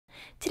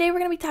Today we're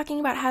going to be talking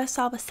about how to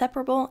solve a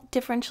separable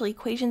differential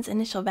equation's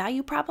initial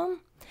value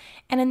problem.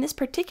 And in this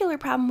particular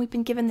problem, we've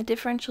been given the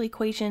differential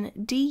equation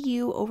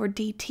du over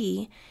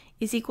dt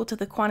is equal to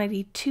the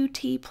quantity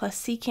 2t plus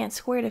secant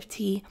squared of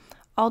t,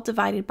 all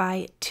divided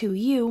by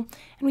 2u,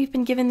 and we've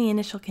been given the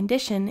initial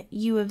condition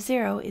u of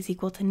 0 is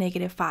equal to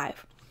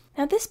 -5.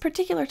 Now this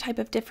particular type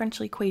of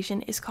differential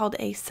equation is called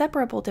a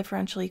separable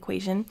differential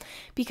equation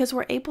because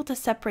we're able to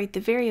separate the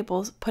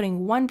variables,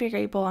 putting one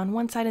variable on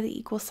one side of the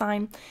equal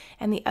sign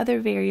and the other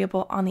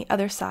variable on the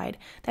other side.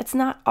 That's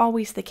not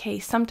always the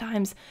case.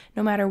 Sometimes,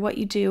 no matter what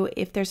you do,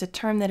 if there's a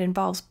term that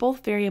involves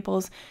both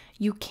variables,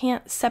 you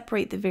can't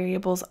separate the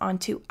variables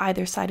onto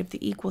either side of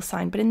the equal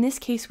sign, but in this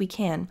case we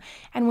can.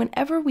 And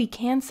whenever we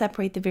can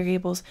separate the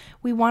variables,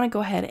 we want to go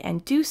ahead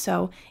and do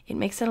so. It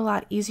makes it a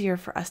lot easier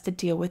for us to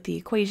deal with the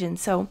equation.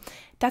 So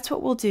that's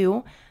what we'll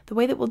do. The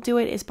way that we'll do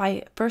it is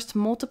by first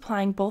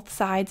multiplying both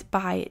sides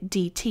by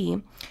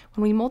dt.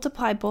 When we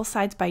multiply both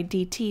sides by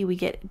dt, we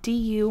get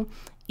du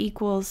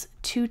equals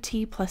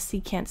 2t plus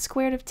secant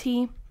squared of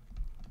t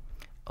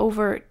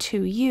over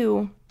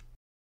 2u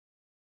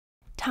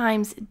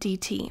times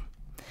dt.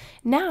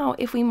 Now,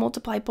 if we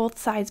multiply both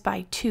sides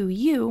by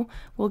 2u,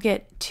 we'll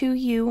get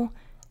 2u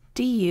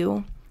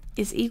du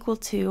is equal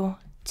to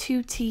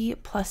 2t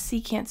plus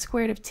secant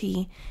squared of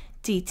t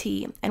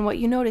dt. And what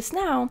you notice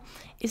now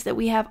is that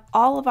we have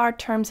all of our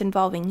terms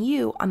involving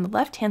u on the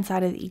left-hand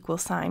side of the equal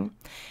sign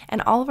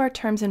and all of our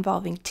terms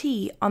involving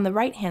t on the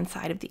right-hand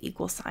side of the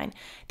equal sign.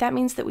 That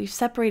means that we've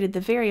separated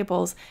the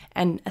variables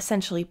and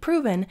essentially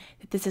proven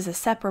that this is a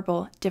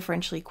separable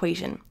differential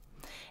equation.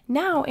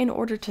 Now, in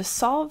order to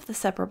solve the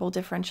separable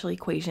differential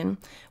equation,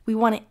 we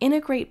want to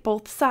integrate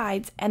both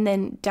sides, and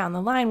then down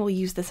the line we'll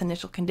use this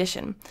initial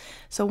condition.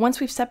 So once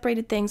we've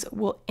separated things,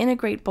 we'll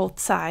integrate both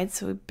sides.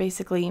 So we're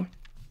basically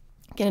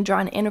going to draw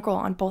an integral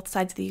on both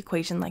sides of the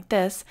equation like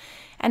this,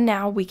 and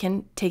now we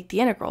can take the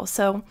integral.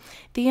 So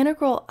the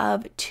integral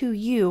of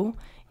 2u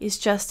is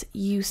just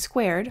u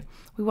squared.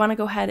 We want to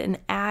go ahead and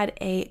add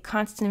a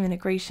constant of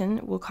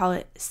integration. We'll call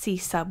it c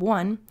sub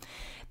 1.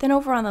 Then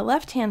over on the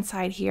left-hand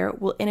side here,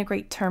 we'll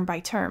integrate term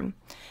by term.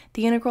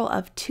 The integral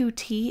of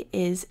 2t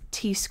is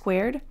t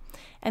squared,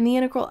 and the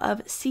integral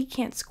of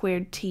secant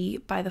squared t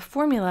by the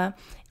formula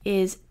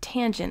is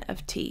tangent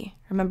of t.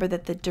 Remember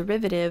that the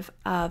derivative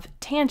of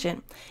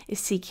tangent is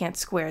secant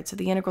squared, so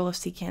the integral of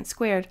secant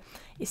squared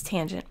is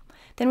tangent.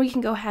 Then we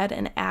can go ahead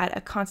and add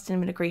a constant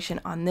of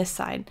integration on this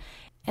side.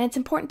 And it's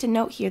important to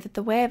note here that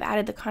the way I've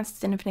added the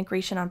constant of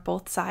integration on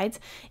both sides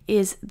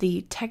is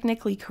the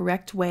technically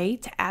correct way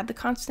to add the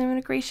constant of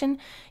integration.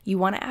 You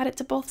want to add it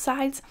to both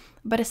sides,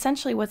 but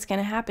essentially what's going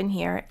to happen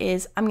here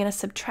is I'm going to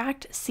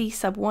subtract c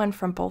sub 1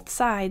 from both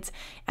sides,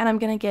 and I'm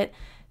going to get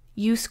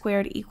u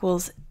squared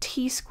equals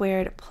t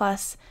squared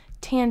plus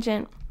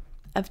tangent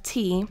of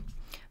t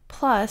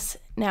plus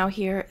now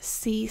here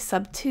c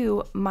sub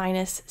 2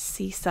 minus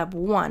c sub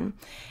 1.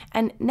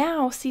 And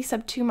now c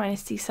sub 2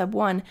 minus c sub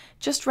 1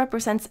 just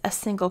represents a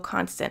single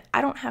constant.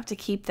 I don't have to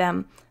keep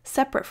them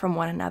separate from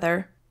one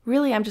another.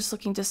 Really, I'm just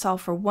looking to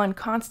solve for one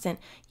constant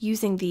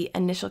using the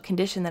initial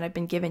condition that I've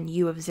been given,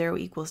 u of 0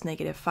 equals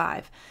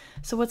 -5.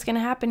 So what's going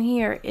to happen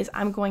here is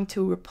I'm going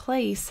to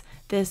replace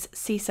this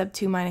c sub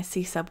 2 minus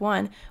c sub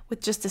 1 with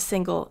just a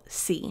single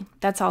c.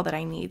 That's all that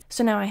I need.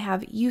 So now I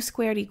have u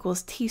squared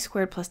equals t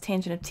squared plus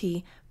tangent of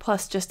t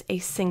plus just a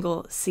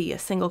single c, a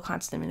single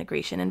constant of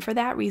integration. And for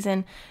that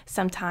reason,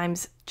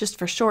 sometimes, just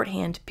for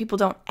shorthand, people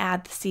don't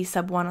add the c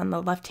sub 1 on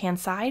the left-hand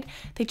side.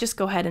 They just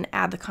go ahead and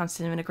add the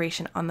constant of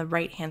integration on the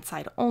right-hand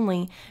side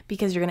only,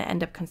 because you're going to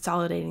end up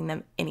consolidating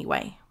them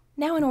anyway.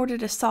 Now, in order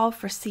to solve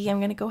for c, I'm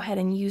going to go ahead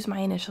and use my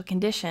initial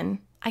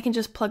condition. I can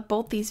just plug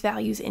both these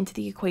values into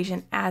the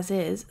equation as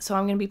is. So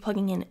I'm going to be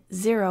plugging in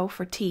 0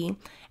 for t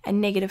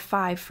and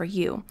 -5 for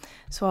u.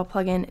 So I'll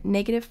plug in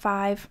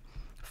 -5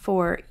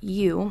 for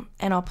u,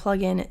 and I'll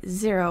plug in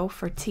 0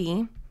 for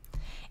t.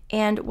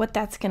 And what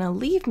that's going to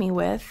leave me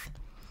with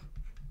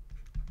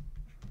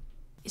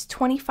is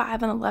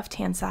 25 on the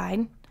left-hand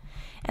side.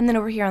 And then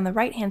over here on the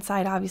right-hand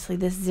side, obviously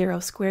this 0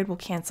 squared will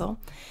cancel.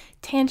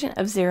 Tangent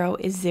of 0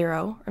 is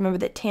 0. Remember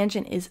that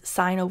tangent is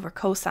sine over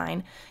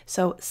cosine,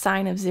 so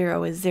sine of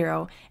 0 is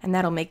 0, and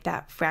that'll make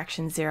that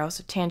fraction 0,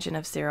 so tangent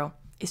of 0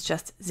 is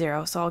just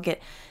 0. So I'll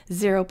get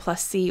 0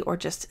 plus c, or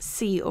just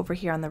c over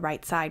here on the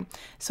right side.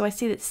 So I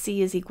see that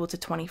c is equal to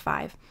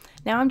 25.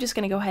 Now I'm just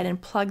going to go ahead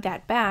and plug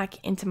that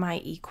back into my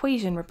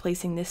equation,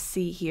 replacing this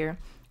c here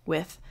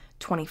with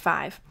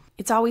 25.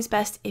 It's always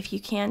best, if you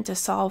can, to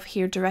solve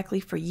here directly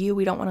for u.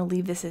 We don't want to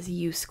leave this as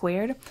u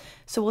squared.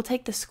 So we'll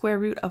take the square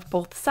root of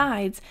both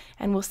sides,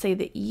 and we'll say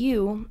that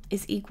u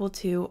is equal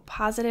to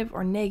positive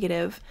or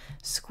negative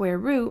square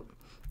root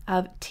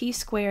of t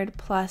squared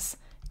plus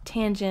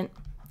tangent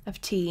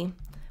of t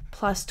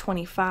plus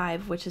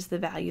 25, which is the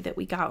value that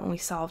we got when we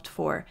solved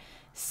for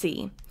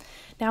c.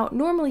 Now,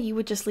 normally you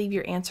would just leave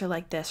your answer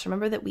like this.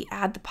 Remember that we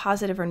add the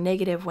positive or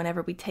negative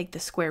whenever we take the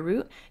square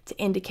root to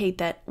indicate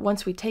that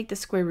once we take the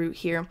square root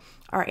here,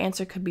 our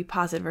answer could be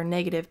positive or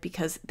negative,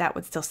 because that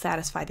would still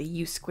satisfy the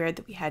u squared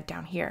that we had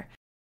down here.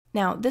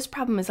 Now, this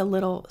problem is a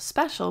little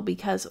special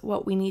because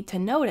what we need to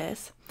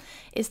notice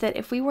is that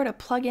if we were to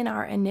plug in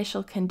our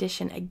initial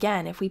condition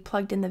again, if we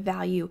plugged in the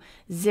value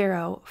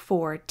 0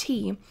 for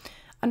t,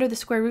 under the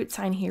square root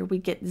sign here,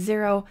 we'd get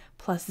 0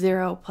 plus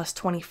 0 plus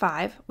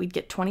 25. We'd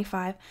get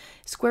 25.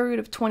 Square root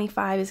of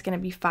 25 is going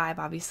to be 5,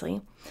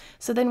 obviously.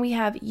 So then we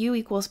have u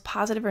equals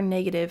positive or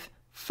negative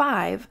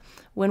 5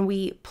 when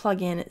we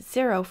plug in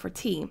 0 for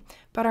t.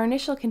 But our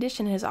initial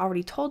condition has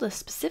already told us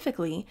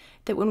specifically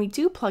that when we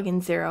do plug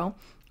in 0,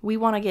 we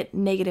want to get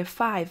negative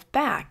 5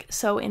 back.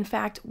 So in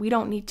fact, we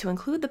don't need to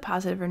include the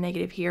positive or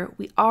negative here.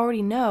 We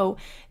already know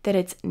that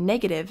it's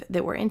negative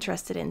that we're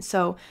interested in.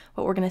 So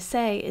what we're going to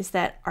say is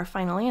that our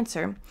final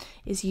answer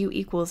is u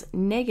equals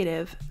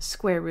negative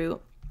square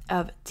root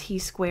of t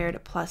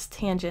squared plus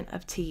tangent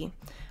of t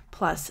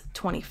plus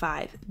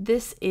 25.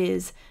 This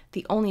is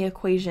the only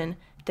equation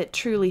that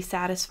truly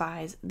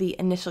satisfies the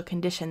initial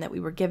condition that we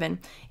were given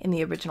in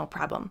the original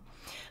problem.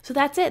 So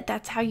that's it.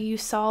 That's how you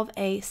solve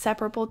a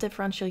separable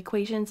differential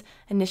equations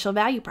initial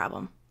value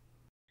problem.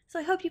 So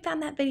I hope you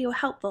found that video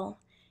helpful.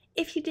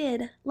 If you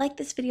did, like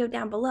this video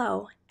down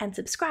below and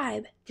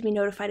subscribe to be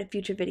notified of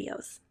future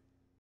videos.